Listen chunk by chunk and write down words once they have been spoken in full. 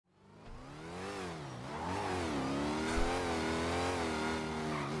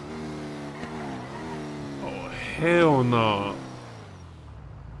hell no.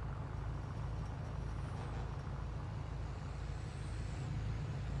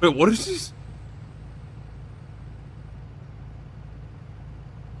 Wait, what is this?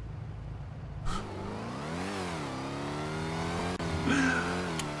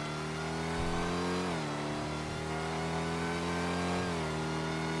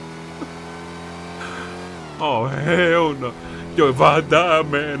 Oh, hell no. Yo, if I die,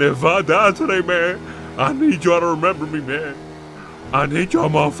 man, if I die today, man, I need y'all to remember me, man. I need y'all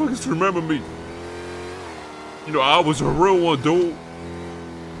motherfuckers to remember me. You know, I was a real one, dude.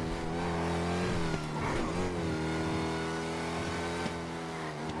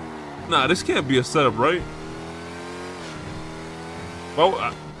 Nah, this can't be a setup, right? Well,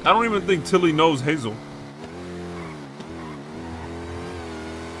 I don't even think Tilly knows Hazel.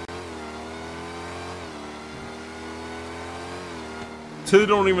 Tilly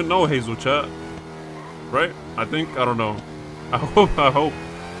don't even know Hazel, chat. Right? I think. I don't know. I hope.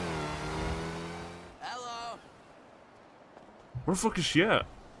 Hello. Where the fuck is she at?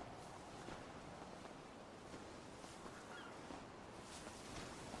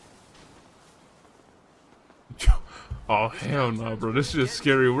 Oh, hell no, bro. This shit's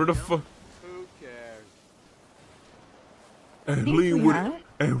scary. Where the fuck? Who cares? Hey, lean with it.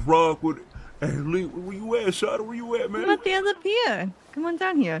 Hey, rock with it. Hey, lean. Where you at, Shada? Where you at, man? I'm at the other pier. Come on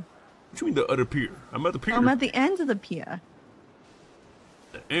down here. What you mean the other pier? I'm at the pier. I'm at the end of the pier.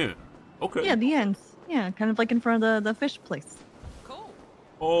 The end? Okay. Yeah, the end. Yeah, kind of like in front of the fish place. Cool.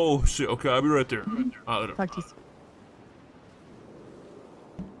 Oh, shit. Okay, I'll be right there. Talk to you soon.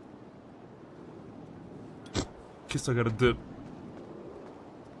 Guess I gotta dip.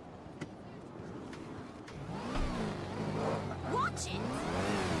 Watch it.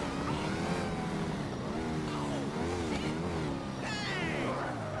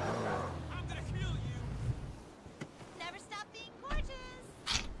 I'm gonna kill you. Never stop being gorgeous.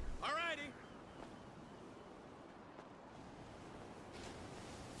 Alrighty.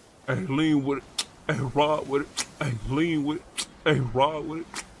 Hey, lean with it. Hey, rod with it. Hey, lean with it. Hey, rod with it.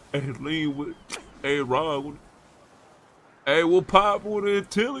 Hey, lean with it. Hey, rod with it. Hey, we'll pop with it,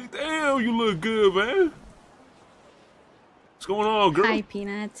 Tilly. Damn, you look good, man. What's going on, girl? Hi,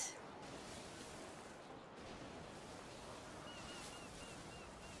 Peanut.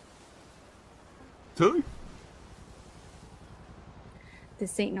 Tilly?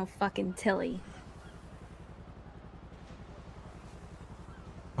 This ain't no fucking Tilly.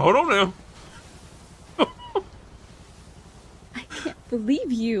 Hold on now. I can't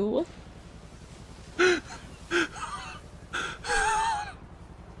believe you.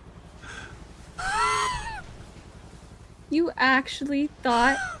 You actually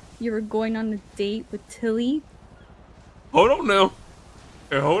thought you were going on a date with Tilly? Hold on now.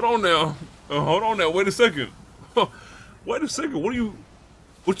 Hey, hold on now. Hold on now. Wait a second. Wait a second. What you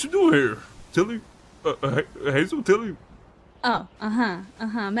doing here? Tilly? Hazel, Tilly? Oh,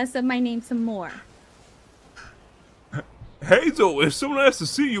 mess up my name some more. Hazel, it's so nice to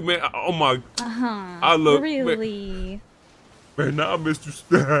see you, man. Oh my. I love really. Man, I missed you.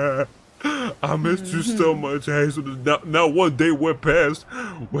 I missed you so much, Hazel. Not one day went past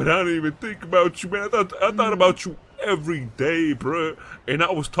when I didn't even think about you, man. I thought about you every day, bruh. And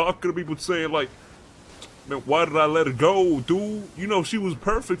I was talking to people saying, like, man, why did I let her go, dude? You know, she was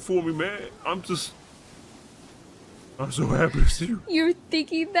perfect for me, man. I'm so happy to see you. You're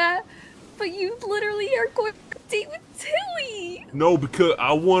thinking that, but you literally are going on a date with Tilly. No, because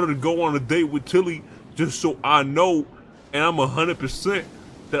I wanted to go on a date with Tilly just so I know, and I'm 100%,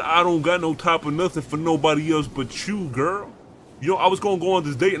 that I don't got no type of nothing for nobody else but you, girl. You know, I was gonna go on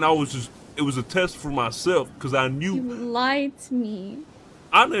this date and it was a test for myself because I knew. You lied to me.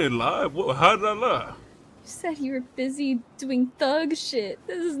 I didn't lie. How did I lie? You said you were busy doing thug shit.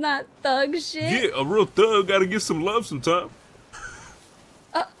 This is not thug shit. Yeah, a real thug gotta get some love sometime.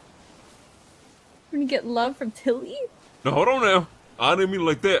 You're gonna get love from Tilly? Now, hold on now. I didn't mean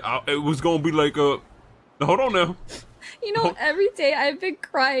like that. It was gonna be like, now, hold on now. You know, every day I've been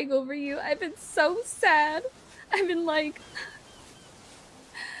crying over you. I've been so sad. I've been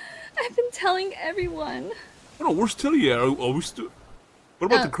telling everyone. Hold on, where's Tilly at? Are we still? What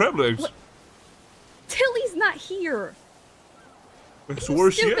about the crab legs? Tilly's not here. So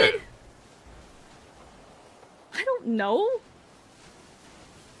where's she at? I don't know.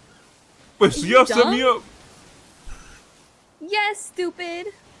 Wait, so y'all set me up? Yes, stupid.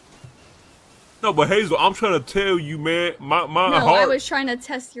 No, but Hazel, I'm trying to tell you, man, my No, heart. I was trying to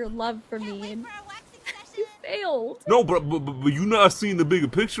test your love for me, and you failed. No, but you not seeing the bigger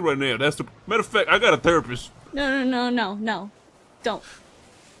picture right now. That's the matter of fact. I got a therapist. No. Don't.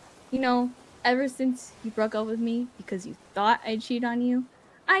 You know, ever since you broke up with me because you thought I'd cheat on you,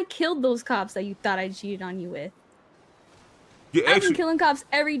 I killed those cops that you thought I cheated on you with. Yeah, I've been actually, killing cops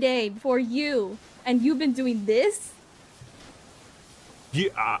every day before you, and you've been doing this? yeah,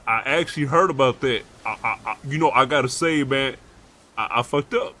 I actually heard about that. You know, I gotta say, man, I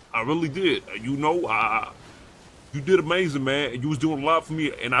fucked up. I really did. You know, you did amazing, man. You was doing a lot for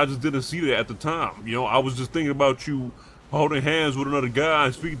me, and I just didn't see that at the time. You know, I was just thinking about you holding hands with another guy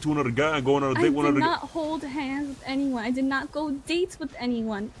and speaking to another guy and going on a date with I did another not hold hands with anyone. I did not go dates with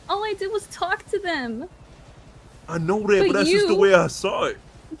anyone. All I did was talk to them. I know that, but that's just the way I saw it.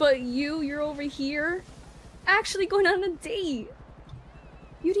 But you're over here actually going on a date.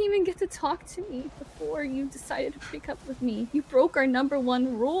 You didn't even get to talk to me before you decided to break up with me. You broke our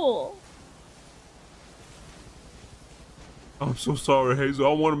 #1 rule. I'm so sorry, Hazel.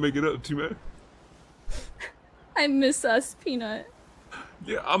 I want to make it up to you, man. I miss us, Peanut.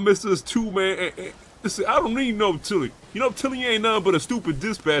 Yeah, I miss us too, man. And listen, I don't need no Tilly. You know, Tilly ain't nothing but a stupid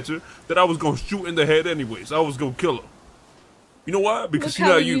dispatcher that I was gonna shoot in the head anyways. I was gonna kill her. You know why? Because Look she's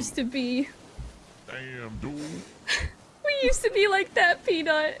how not we you. used to be. Damn, dude. We used to be like that,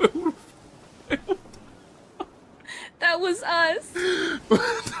 Peanut. That was us.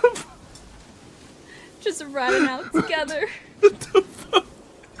 Just riding out together.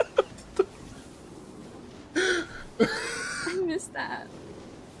 I miss that.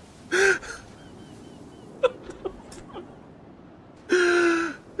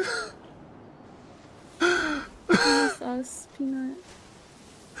 I miss us, Peanut.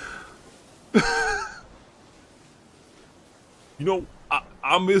 You know,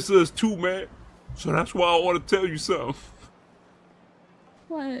 I miss us too, man. So that's why I want to tell you something.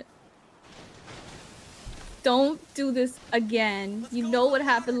 What? Don't do this again. You know what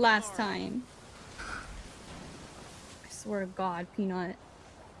happened last time. I swear to God, Peanut.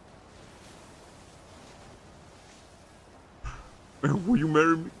 Man, will you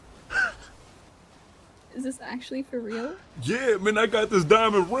marry me? Is this actually for real? Yeah, man, I got this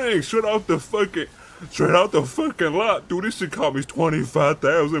diamond ring straight out the fucking lot. Dude, this shit cost me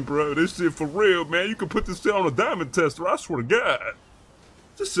 25,000, bro. This shit for real, man. You can put this shit on a diamond tester, I swear to God.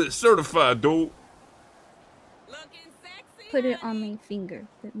 This shit certified, dude. Looking sexy. Put it on my finger.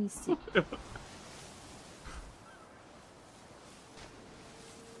 Let me see.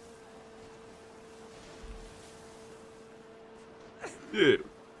 Yeah.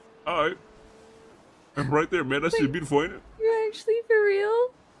 Alright. I'm right there, man. That shit beautiful, ain't it? You're actually for real?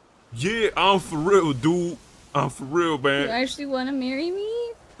 Yeah, I'm for real, dude. I'm for real, You man. actually want to marry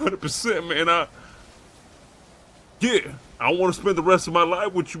me? 100%, man. Yeah, I want to spend the rest of my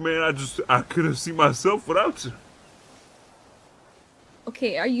life with you, man. I couldn't see myself without you.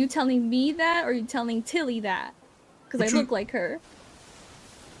 Okay, are you telling me that or are you telling Tilly that? Because I What you- look like her.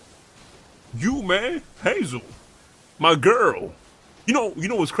 You, man, Hazel, my girl. You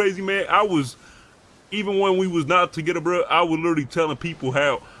know what's crazy, man? Even when we was not together, bro, I was literally telling people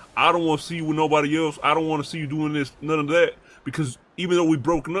how I don't want to see you with nobody else. I don't want to see you doing this, none of that. Because even though we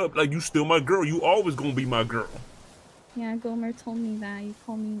broken up, like, you still my girl. You always gonna be my girl. Yeah, Gomer told me that. You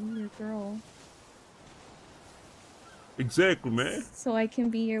call me your girl. Exactly, man. So I can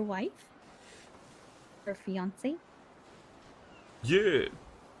be your wife? Or fiance? Yeah.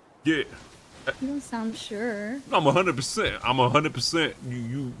 Yeah. You don't sound sure. I'm 100%. I'm 100%.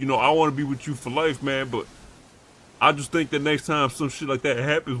 You know, I want to be with you for life, man. But I just think that next time some shit like that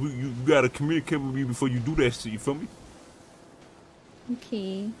happens, you gotta communicate with me before you do that shit. You feel me?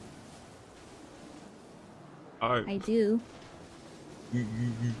 Okay, All right. I do. You're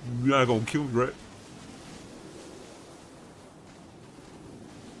not gonna kill me, right?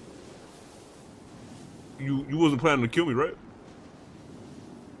 You wasn't planning to kill me, right?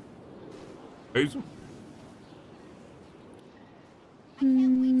 Hazel? I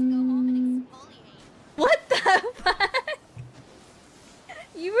can't wait to go home and exfoliate. What the fuck?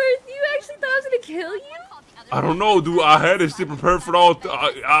 You actually thought I was gonna kill you? I don't know, dude. I had this shit prepared for all.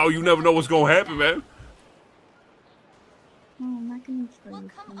 You never know what's gonna happen, man. No, I'm not gonna kill We'll you,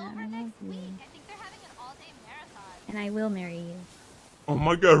 come Peanut. over I love next you. week. I think they're having an all-day marathon. And I will marry you. Oh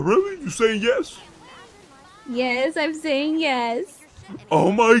my God, really? You saying yes? Yes, I'm saying yes.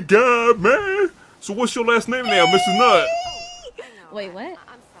 Oh my God, man. So what's your last name now, Mrs. Nut? Wait, what? I'm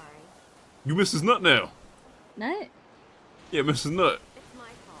sorry. You Mrs. Nut now? Nut? Yeah, Mrs. Nut. It's my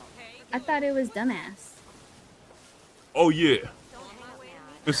fault. I thought it was dumbass. Oh yeah, Don't hang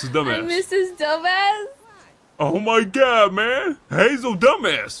out. Mrs. I'm Dumbass. Mrs. Dumbass? Oh my God, man. Hazel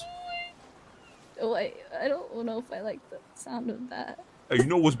Dumbass. Oh, wait, I don't know if I like the sound of that. Hey, you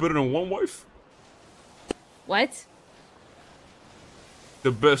know what's better than one wife? What?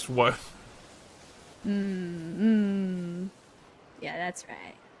 The best wife. Yeah, that's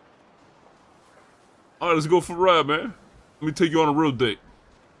right. All right, let's go for a ride, man. Let me take you on a real date.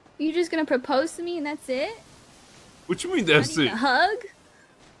 You just gonna propose to me and that's it? What you mean that's Not it? even a hug?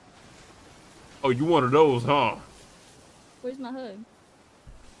 Oh, you one of those, huh? Where's my hug?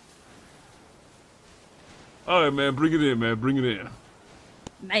 All right, man, bring it in, man. Bring it in.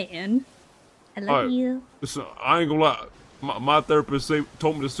 Man. I love Alright. you. Listen, I ain't gonna lie. My therapist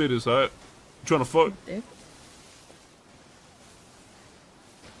told me to say this, alright? You trying to fuck?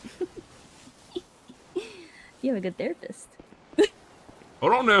 You have a good therapist.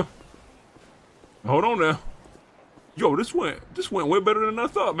 Hold on now. Hold on now. Yo, this went way better than I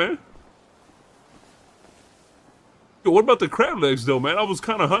thought, man. Yo, what about the crab legs though, man? I was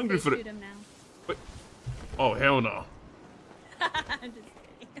kind of hungry for that. Shoot him now. Wait. Oh, hell no. I'm just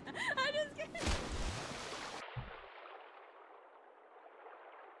kidding. I'm just kidding.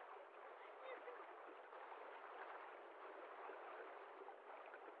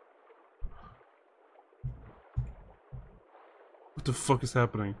 What the fuck is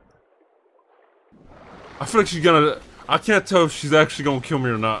happening? I feel like she's gonna... I can't tell if she's actually gonna kill me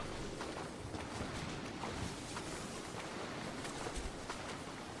or not.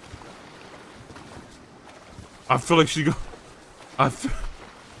 I feel like she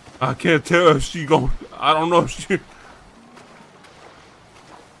I can't tell if she gon' I don't know if she...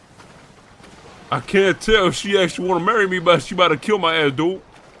 I can't tell if she actually wanna marry me, but she about to kill my ass, dude.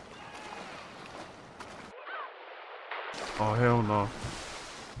 Oh, hell no.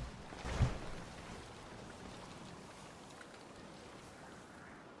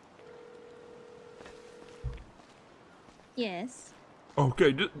 Yes.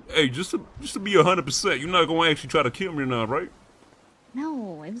 Okay, just to be 100%, you're not gonna actually try to kill me now, right?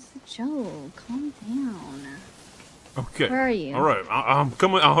 No, it was a joke. Calm down. Okay. Where are you? All right, I'm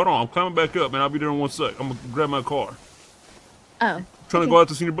coming. Hold on, I'm coming back up, man. I'll be there in 1 sec. I'm gonna grab my car. Oh. Trying to go out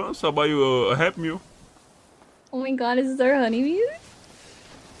to Senior Bus? I'll buy you a Happy Meal. Oh my god, is this our honeymoon?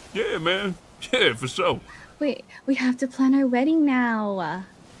 Yeah, man. Yeah, for sure. Wait, we have to plan our wedding now.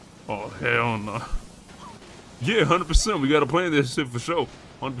 Oh, hell no. Yeah, 100%. We gotta plan this shit for sure.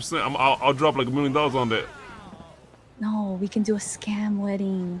 100%. I'll drop like $1 million on that. No, we can do a scam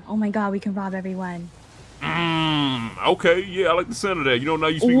wedding. Oh my god, we can rob everyone. Okay. Yeah, I like the sound of that. You know, now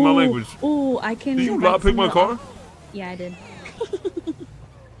you speak my language. Ooh, I can. Did you invite lock pick my some car? of the- Yeah, I did.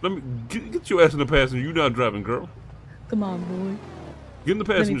 Let me get your ass in the passenger. You not driving, girl. Come on, boy. Get in the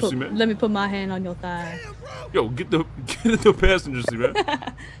passenger seat, man. Let me put my hand on your thigh. Yo, get in the passenger seat, man.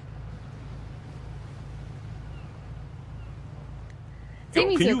 Take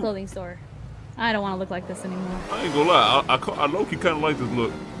me to can a you- clothing store. I don't want to look like this anymore. I ain't gonna lie. I low-key kind of like this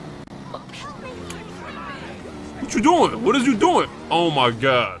look. What you doing? What is you doing? Oh my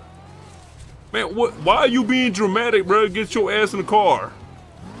god. Man, what? Why are you being dramatic, bro? Get your ass in the car.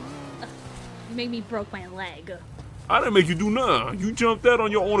 You made me broke my leg. I didn't make you do nothing. You jumped out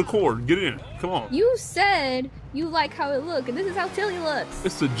on your own accord. Get in. Come on. You said you like how it look, and this is how Tilly looks.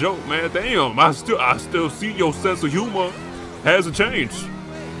 It's a joke, man. Damn. I still see your sense of humor hasn't changed.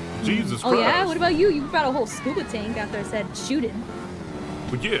 Jesus Oh Christ. yeah? What about you? You brought a whole scuba tank out there said shooting.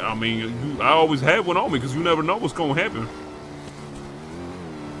 But yeah, I mean, I always have one on me because you never know what's gonna happen.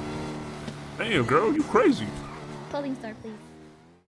 Damn, girl, you crazy. Clothing store, please.